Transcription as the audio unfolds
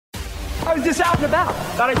I was just out and about.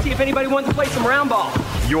 Thought I'd see if anybody wanted to play some round ball.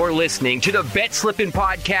 You're listening to the Bet Slippin'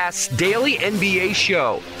 Podcast's daily NBA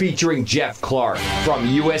show, featuring Jeff Clark from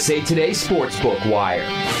USA Today Sportsbook Wire.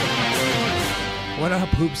 What up,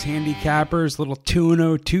 Hoops handicappers? Little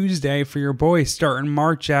 2-0 Tuesday for your boys, starting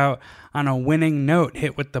March out on a winning note.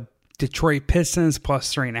 Hit with the Detroit Pistons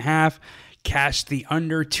plus 3.5. Cashed the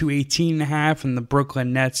under 218.5 in the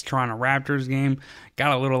Brooklyn Nets Toronto Raptors game.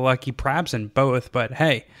 Got a little lucky, perhaps in both, but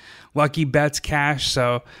hey, lucky bets cash.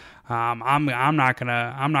 So I'm not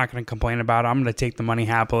gonna complain about it. I'm gonna take the money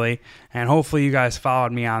happily, and hopefully you guys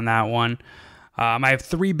followed me on that one. I have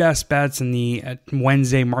three best bets in the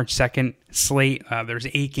Wednesday, March 2nd slate. There's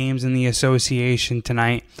 8 games in the association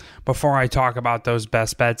tonight. Before I talk about those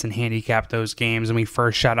best bets and handicap those games, let me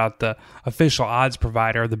first shout out the official odds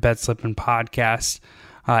provider of the Bet Slippin' Podcast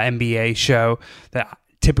NBA show, the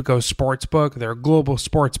Tipico Sportsbook. They're a global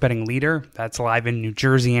sports betting leader that's live in New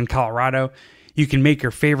Jersey and Colorado. You can make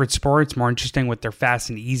your favorite sports more interesting with their fast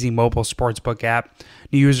and easy mobile sportsbook app.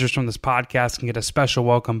 New users from this podcast can get a special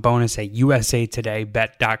welcome bonus at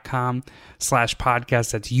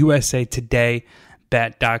usatodaybet.com/podcast. That's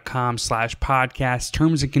usatodaybet.com/podcast.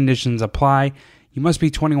 Terms and conditions apply. You must be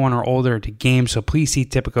 21 or older to game, so please see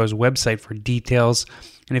Tipico's website for details.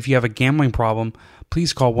 And if you have a gambling problem,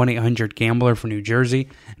 please call 1-800-GAMBLER for New Jersey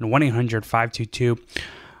and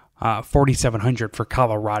 1-800-522-4700 for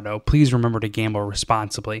Colorado. Please remember to gamble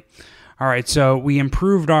responsibly. All right, so we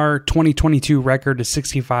improved our 2022 record to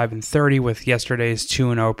 65-30 with yesterday's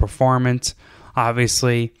 2-0 performance.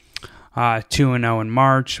 Obviously, 2-0 in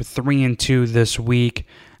March, 3-2 this week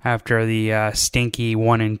after the stinky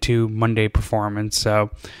 1-2 Monday performance. So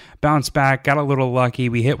bounced back, got a little lucky.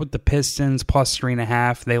 We hit with the Pistons plus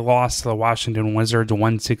 3.5. They lost to the Washington Wizards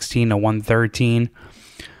 116-113.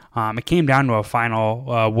 It came down to a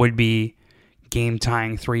final would-be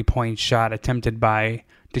game-tying three-point shot attempted by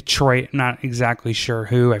Detroit. Not exactly sure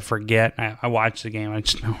who. I forget. I watched the game. I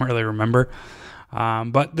just don't really remember.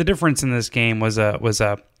 But the difference in this game was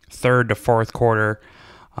a third to fourth quarter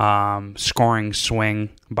scoring swing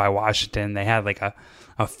by Washington. They had like a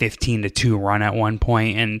 15-2 run at one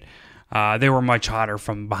point, and they were much hotter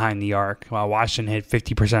from behind the arc. While Washington hit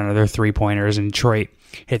 50% of their three-pointers, and Detroit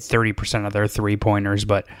hit 30% of their three-pointers.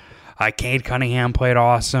 But Cade Cunningham played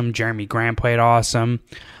awesome. Jeremy Grant played awesome.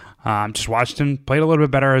 Just Washington played a little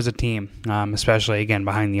bit better as a team, especially, again,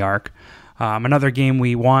 behind the arc. Another game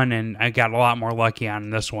we won, and I got a lot more lucky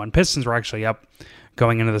on this one. Pistons were actually up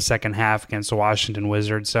going into the second half against the Washington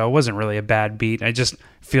Wizards, so it wasn't really a bad beat. It just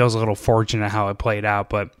feels a little fortunate how it played out,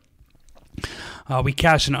 but we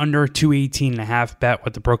cashed an under 218.5 bet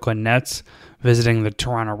with the Brooklyn Nets visiting the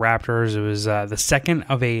Toronto Raptors. It was the second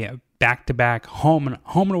of a back-to-back home and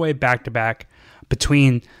away back-to-back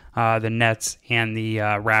between the Nets and the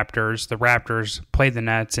Raptors. The Raptors played the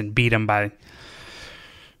Nets and beat them by,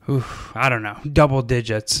 double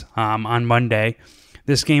digits on Monday.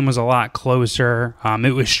 This game was a lot closer.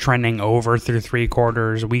 It was trending over through three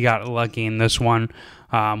quarters. We got lucky in this one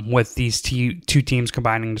with these two teams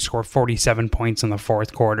combining to score 47 points in the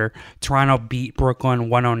fourth quarter. Toronto beat Brooklyn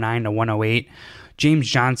 109-108. James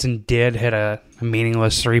Johnson did hit a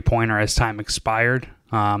meaningless three-pointer as time expired.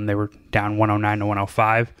 They were down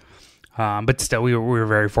 109-105. But still, we were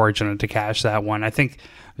very fortunate to cash that one. I think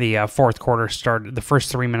the fourth quarter started, the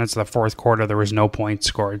first 3 minutes of the fourth quarter, there was no points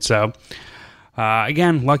scored. So,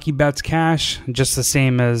 again, lucky bets cash, just the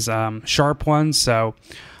same as sharp ones. So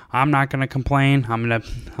I'm not going to complain. I'm going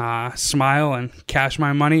to smile and cash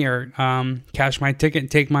my money, or cash my ticket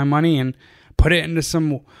and take my money and put it into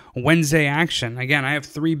some Wednesday action. Again, I have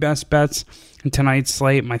three best bets in tonight's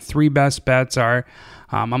slate. My three best bets are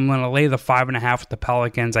I'm going to lay the 5.5 with the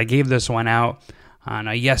Pelicans. I gave this one out on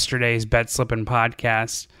yesterday's Bet Slippin'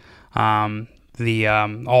 Podcast, the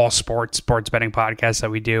all sports betting podcast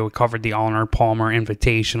that we do. We covered the Arnold Palmer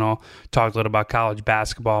Invitational, talked a little about college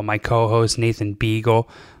basketball. My co-host Nathan Beagle,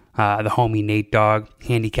 the homie Nate Dogg,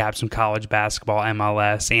 handicapped some college basketball,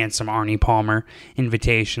 MLS, and some Arnie Palmer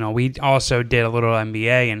Invitational. We also did a little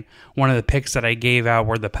NBA, and one of the picks that I gave out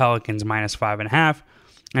were the Pelicans minus 5.5.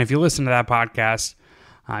 And if you listen to that podcast,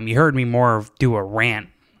 you heard me more do a rant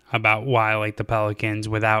about why I like the Pelicans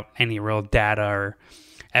without any real data or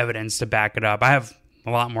evidence to back it up. I have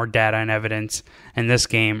a lot more data and evidence in this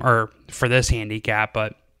game, or for this handicap,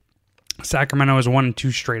 but Sacramento is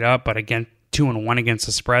 1-2 straight up, but again, 2-1 against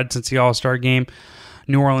the spread since the All-Star game.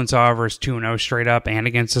 New Orleans, however, is 2-0 straight up and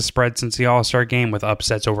against the spread since the All-Star game, with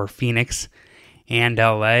upsets over Phoenix and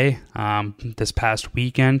LA this past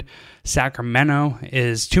weekend. Sacramento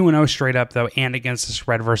is 2-0 straight up, though, and against the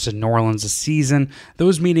spread versus New Orleans this season.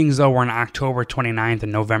 Those meetings, though, were on October 29th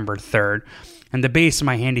and November 3rd. And the base of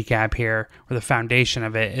my handicap here, or the foundation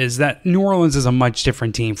of it, is that New Orleans is a much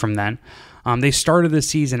different team from then. They started the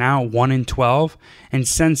season out 1-12, and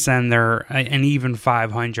since then they're an even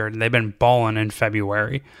 500. They've been balling in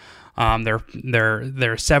February.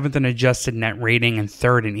 They're seventh in adjusted net rating and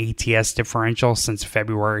third in ATS differential since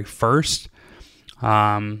February 1st,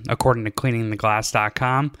 according to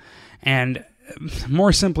cleaningtheglass.com. And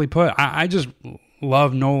more simply put, I just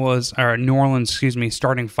love New Orleans,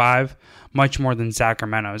 starting five much more than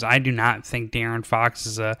Sacramento's. I do not think De'Aaron Fox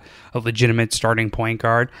is a legitimate starting point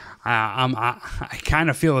guard. I kind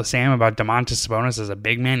of feel the same about Domantas Sabonis as a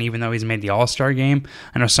big man, even though he's made the All-Star game.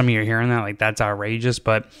 I know some of you are hearing that, like that's outrageous,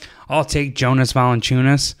 but I'll take Jonas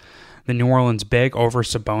Valanciunas, the New Orleans big, over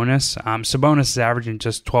Sabonis. Sabonis is averaging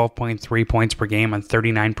just 12.3 points per game on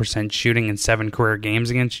 39% shooting in 7 career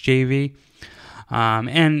games against JV.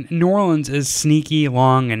 And New Orleans is sneaky,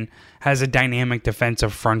 long, and has a dynamic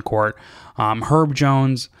defensive front court. Herb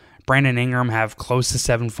Jones, Brandon Ingram have close to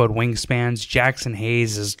 7-foot wingspans. Jackson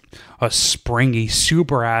Hayes is a springy,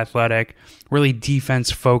 super athletic, really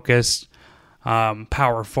defense-focused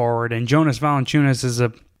power forward. And Jonas Valanciunas is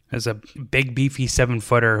a big, beefy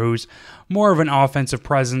 7-footer who's more of an offensive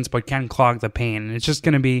presence but can clog the paint. And it's just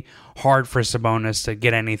going to be hard for Sabonis to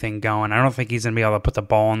get anything going. I don't think he's going to be able to put the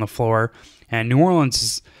ball on the floor. And New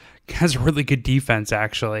Orleans has a really good defense,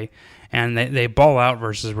 actually. And they ball out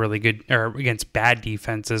versus really good, or against bad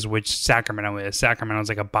defenses, which Sacramento is. Sacramento's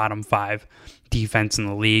like a bottom 5 defense in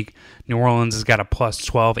the league. New Orleans has got a plus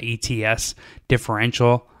 12 ATS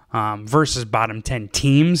differential versus bottom 10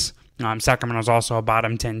 teams. Sacramento's also a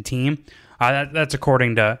bottom 10 team. That's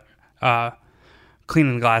according to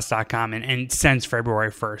cleaningtheglass.com and since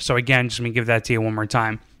February 1st. So again, just let me give that to you one more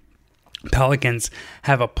time. Pelicans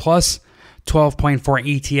have a plus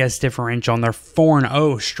 12.4 ATS differential, and they're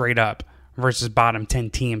 4-0 straight up versus bottom 10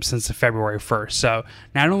 teams since the February 1st. So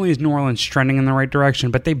not only is New Orleans trending in the right direction,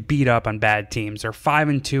 but they beat up on bad teams. They're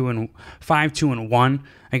 5-2 and 5-2-1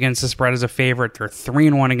 against the spread as a favorite. They're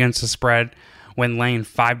 3-1 against the spread when laying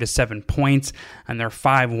 5 to 7 points, and they're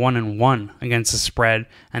 5-1-1 against the spread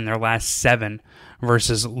in their last 7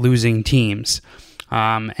 versus losing teams.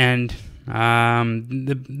 The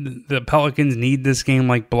Pelicans need this game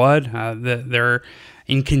like blood. They're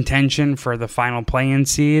in contention for the final play-in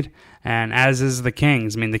seed, and as is the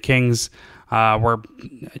Kings. I mean, the Kings were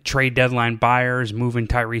trade deadline buyers, moving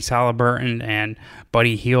Tyrese Halliburton and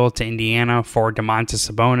Buddy Hield to Indiana for Domantas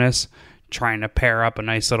Sabonis, trying to pair up a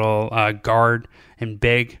nice little guard and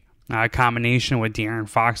big combination with De'Aaron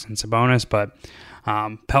Fox and Sabonis, but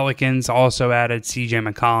Pelicans also added CJ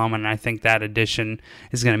McCollum, and I think that addition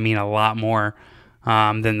is going to mean a lot more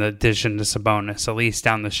than the addition to Sabonis, at least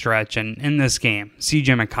down the stretch. And in this game,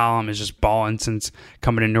 CJ McCollum is just balling since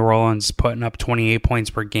coming to New Orleans, putting up 28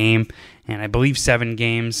 points per game, and I believe 7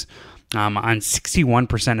 games on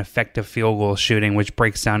 61% effective field goal shooting, which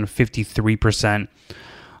breaks down to 53%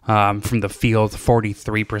 from the field,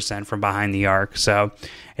 43% from behind the arc. So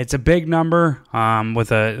it's a big number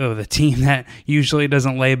with a team that usually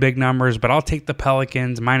doesn't lay big numbers, but I'll take the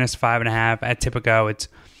Pelicans minus 5.5 at Tipico. It's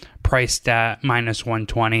priced at minus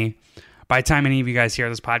 120. By the time any of you guys hear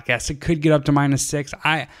this podcast, it could get up to minus 6.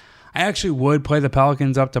 I actually would play the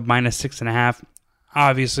Pelicans up to minus 6.5.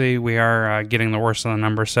 Obviously, we are getting the worst of the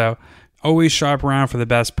number, so always shop around for the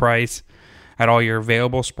best price at all your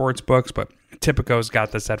available sports books, but Tipico's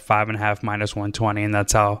got this at 5.5 minus 120, and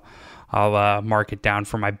that's how I'll mark it down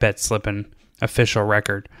for my bet slipping official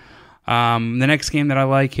record. The next game that I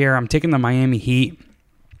like here, I'm taking the Miami Heat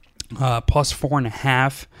plus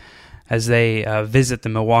 4.5 as they visit the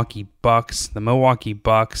Milwaukee Bucks. The Milwaukee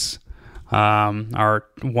Bucks are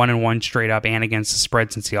 1-1 straight up and against the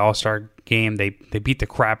spread since the All-Star game. They beat the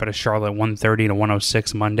crap out of Charlotte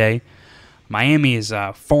 130-106 Monday. Miami is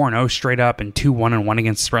 4-0 straight up and 2-1-1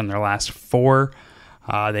 against the spread in their last 4.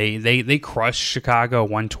 They crushed Chicago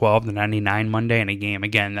 112-99 Monday in a game.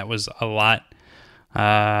 Again, that was a lot.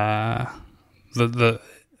 It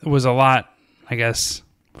was a lot, I guess,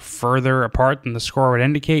 further apart than the score would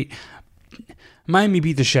indicate. Miami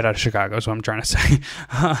beat the shit out of Chicago, is what I'm trying to say.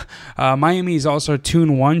 Miami is also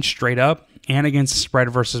 2-1 straight up and against the spread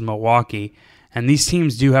versus Milwaukee. And these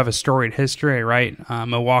teams do have a storied history, right?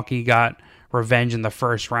 Milwaukee got revenge in the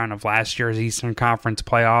first round of last year's Eastern Conference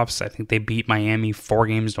playoffs. I think they beat Miami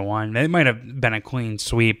 4-1. It might have been a clean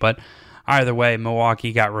sweep, but either way,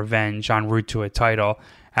 Milwaukee got revenge en route to a title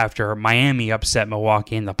after Miami upset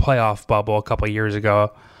Milwaukee in the playoff bubble a couple years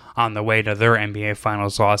ago on the way to their NBA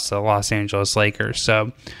Finals loss to the Los Angeles Lakers.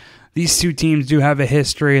 So these two teams do have a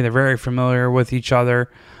history. They're very familiar with each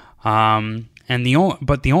other. And the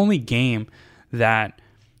only game that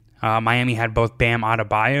Miami had both Bam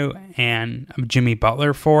Adebayo and Jimmy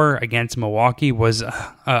Butler for against Milwaukee was,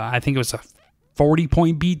 I think it was a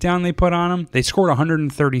 40-point beatdown they put on them. They scored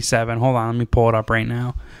 137. Hold on, let me pull it up right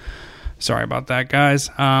now. Sorry about that, guys.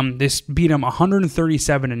 They beat them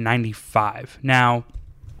 137-95. Now,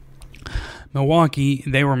 Milwaukee,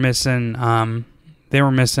 they were missing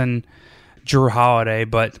Drew Holiday,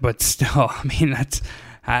 but still, I mean, that's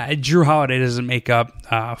Drew Holiday doesn't make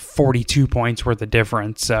up 42 points worth of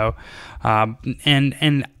difference. So,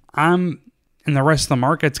 and the rest of the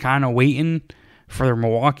market's kind of waiting for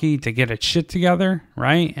Milwaukee to get its shit together,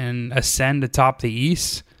 right, and ascend atop the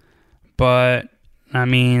East. But I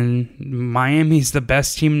mean, Miami's the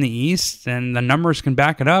best team in the East, and the numbers can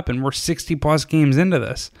back it up. And we're 60+ games into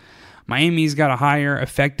this. Miami's got a higher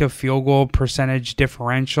effective field goal percentage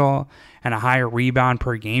differential and a higher rebound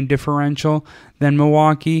per game differential than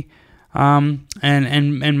Milwaukee.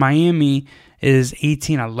 And Miami is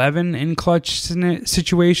 18-11 in clutch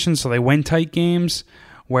situations, so they win tight games.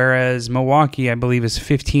 Whereas Milwaukee, I believe, is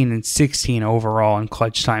 15-16 overall in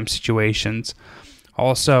clutch time situations.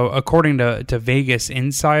 Also, according to Vegas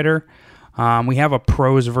Insider, we have a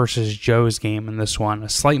pros versus Joes game in this one. A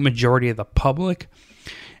slight majority of the public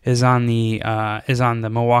is on the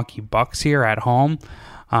Milwaukee Bucks here at home,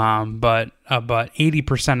 but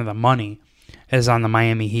 80% of the money is on the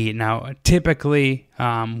Miami Heat. Now, typically,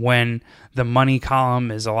 when the money column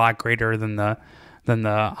is a lot greater than the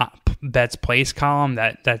bets place column,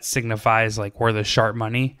 that signifies like where the sharp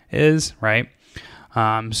money is, right?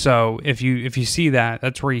 So if you see that,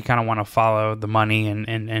 that's where you kind of want to follow the money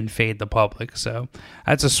and fade the public. So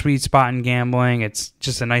that's a sweet spot in gambling. It's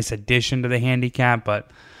just a nice addition to the handicap, but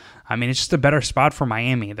I mean, it's just a better spot for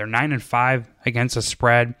Miami. They're 9-5 against the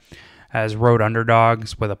spread as road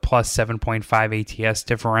underdogs with a plus 7.5 ATS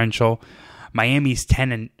differential. Milwaukee.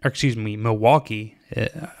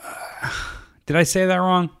 Did I say that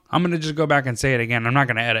wrong? I'm going to just go back and say it again. I'm not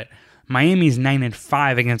going to edit. Miami's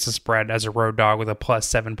 9-5 against the spread as a road dog with a plus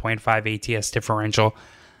 7.5 ATS differential.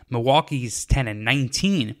 Milwaukee's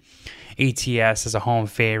 10-19 ATS as a home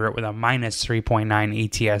favorite with a minus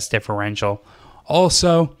 3.9 ATS differential.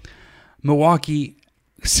 Also, Milwaukee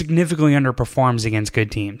significantly underperforms against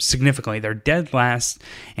good teams. Significantly. They're dead last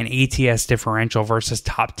in ATS differential versus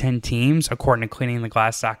top 10 teams, according to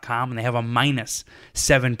cleaningtheglass.com, and they have a minus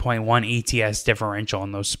 7.1 ATS differential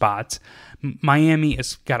in those spots. Miami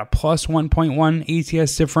has got a plus 1.1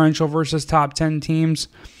 ATS differential versus top 10 teams,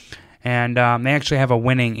 and they actually have a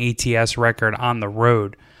winning ATS record on the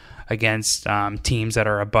road against teams that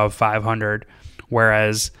are above 500,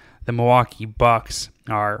 whereas the Milwaukee Bucks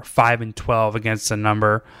are 5-12 against the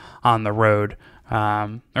number on the road,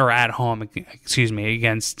 or at home,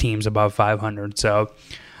 against teams above 500. So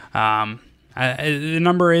the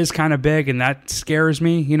number is kind of big, and that scares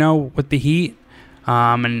me, with the Heat.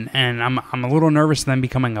 And I'm a little nervous of them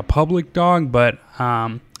becoming a public dog, but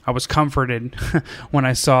I was comforted when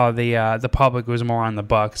I saw the public was more on the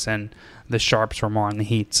Bucks and the sharps were more on the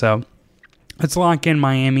Heat. So let's lock in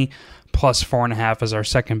Miami plus 4.5 as our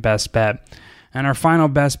second best bet. And our final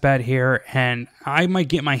best bet here, and I might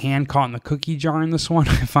get my hand caught in the cookie jar in this one,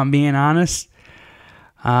 if I'm being honest.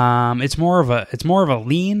 It's more of a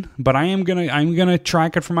lean, but I'm gonna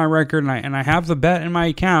track it for my record, and I have the bet in my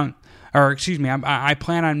account, I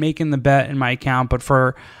plan on making the bet in my account, but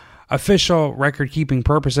for official record keeping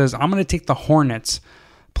purposes, I'm gonna take the Hornets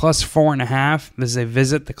plus 4.5 as they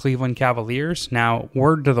visit the Cleveland Cavaliers. Now,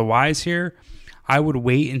 word to the wise here, I would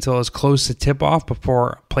wait until it's close to tip-off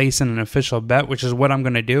before placing an official bet, which is what I'm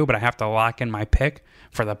going to do, but I have to lock in my pick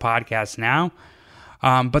for the podcast now.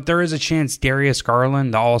 But there is a chance Darius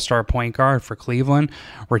Garland, the all-star point guard for Cleveland,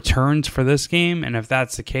 returns for this game, and if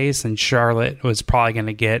that's the case, then Charlotte was probably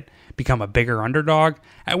going to become a bigger underdog,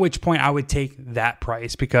 at which point I would take that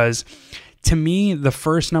price, because to me, the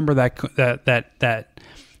first number that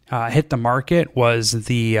hit the market was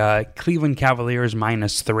the Cleveland Cavaliers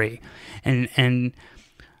 -3. And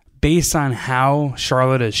based on how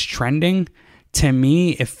Charlotte is trending, to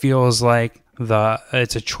me, it feels like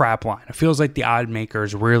it's a trap line. It feels like the odd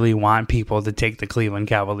makers really want people to take the Cleveland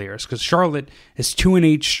Cavaliers, because Charlotte is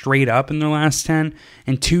 2-8 straight up in their last 10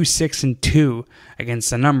 and 2-6-2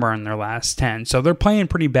 against the number in their last 10. So they're playing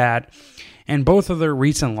pretty bad. And both of their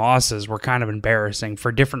recent losses were kind of embarrassing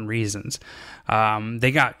for different reasons.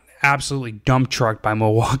 They got absolutely dump trucked by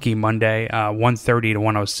Milwaukee Monday,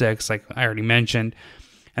 130-106, like I already mentioned.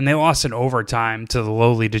 And they lost in overtime to the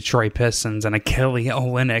lowly Detroit Pistons and a Kelly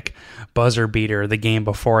Olynyk buzzer beater the game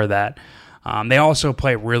before that. They also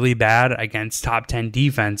play really bad against top 10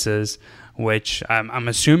 defenses, which I'm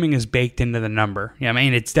assuming is baked into the number. Yeah, I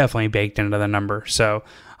mean, it's definitely baked into the number. So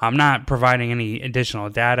I'm not providing any additional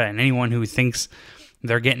data, and anyone who thinks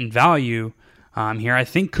they're getting value here, I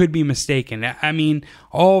think could be mistaken. I mean,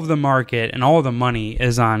 all of the market and all of the money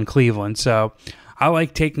is on Cleveland. So I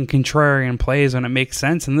like taking contrarian plays when it makes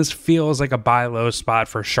sense, and this feels like a buy low spot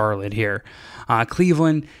for Charlotte here.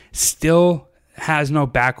 Cleveland still has no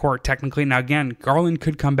backcourt technically. Now, again, Garland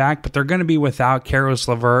could come back, but they're going to be without Caris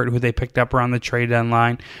LeVert, who they picked up around the trade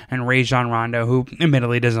deadline, and Rajon Rondo, who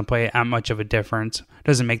admittedly doesn't make that much of a difference.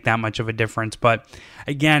 But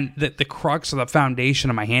again, the crux of the foundation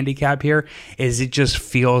of my handicap here is it just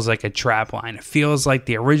feels like a trap line. It feels like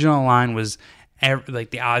the original line was like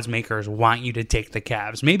the odds makers want you to take the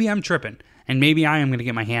Cavs. Maybe I'm tripping, and maybe I am going to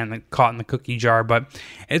get my hand caught in the cookie jar, but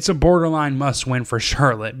it's a borderline must-win for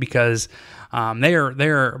Charlotte because they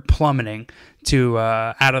are plummeting to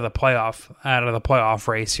out of the playoff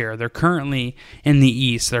race here. They're currently in the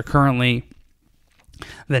East. They're currently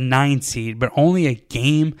the 9th seed, but only a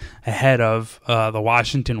game ahead of the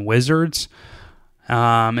Washington Wizards,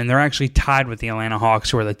 and they're actually tied with the Atlanta Hawks,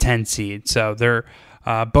 who are the 10th seed. So they're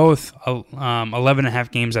both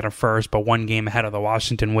 11.5 games out of first, but 1 game ahead of the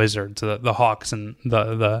Washington Wizards, the Hawks and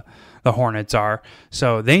the Hornets are.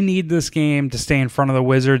 So they need this game to stay in front of the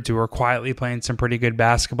Wizards, who are quietly playing some pretty good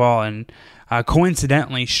basketball. And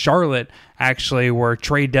coincidentally, Charlotte actually were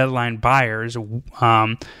trade deadline buyers, picking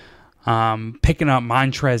up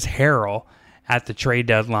Montrezl Harrell at the trade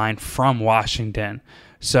deadline from Washington.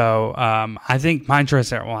 So I think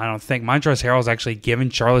Montrezl Harrell has actually given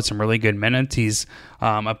Charlotte some really good minutes. He's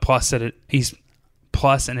he's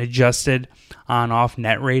plus an adjusted on-off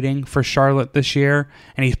net rating for Charlotte this year,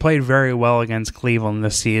 and he's played very well against Cleveland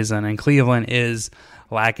this season. And Cleveland is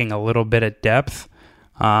lacking a little bit of depth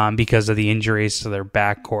because of the injuries to their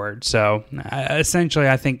backcourt. So essentially,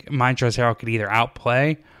 I think Montrezl Harrell could either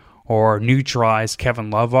outplay or neutralize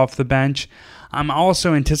Kevin Love off the bench. I'm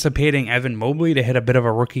also anticipating Evan Mobley to hit a bit of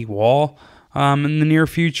a rookie wall in the near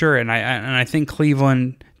future, and I think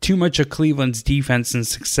too much of Cleveland's defense and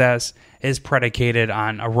success is predicated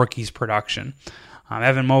on a rookie's production.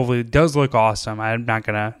 Evan Mobley does look awesome. I'm not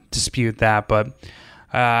going to dispute that, but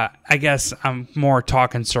I guess I'm more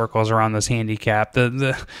talking circles around this handicap.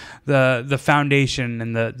 The foundation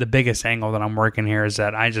and the biggest angle that I'm working here is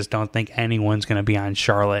that I just don't think anyone's going to be on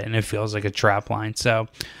Charlotte, and it feels like a trap line. So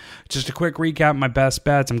just a quick recap, my best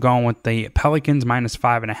bets. I'm going with the Pelicans minus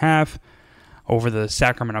 5.5 over the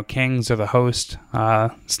Sacramento Kings, or the host,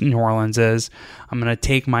 New Orleans is. I'm going to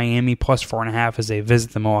take Miami plus 4.5 as they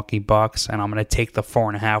visit the Milwaukee Bucks, and I'm going to take the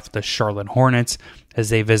 4.5 with the Charlotte Hornets as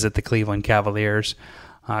they visit the Cleveland Cavaliers.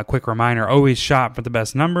 Quick reminder, always shop for the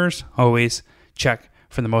best numbers. Always check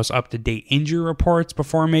for the most up-to-date injury reports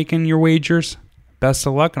before making your wagers. Best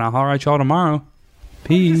of luck, and I'll holler at y'all tomorrow.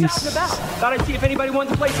 Peace. Thought I'd see if anybody wanted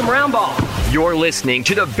to play some round ball. You're listening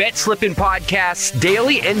to the Bet Slippin' Podcast's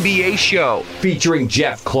daily NBA show featuring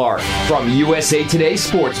Jeff Clark from USA Today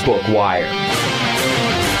Sportsbook Wire.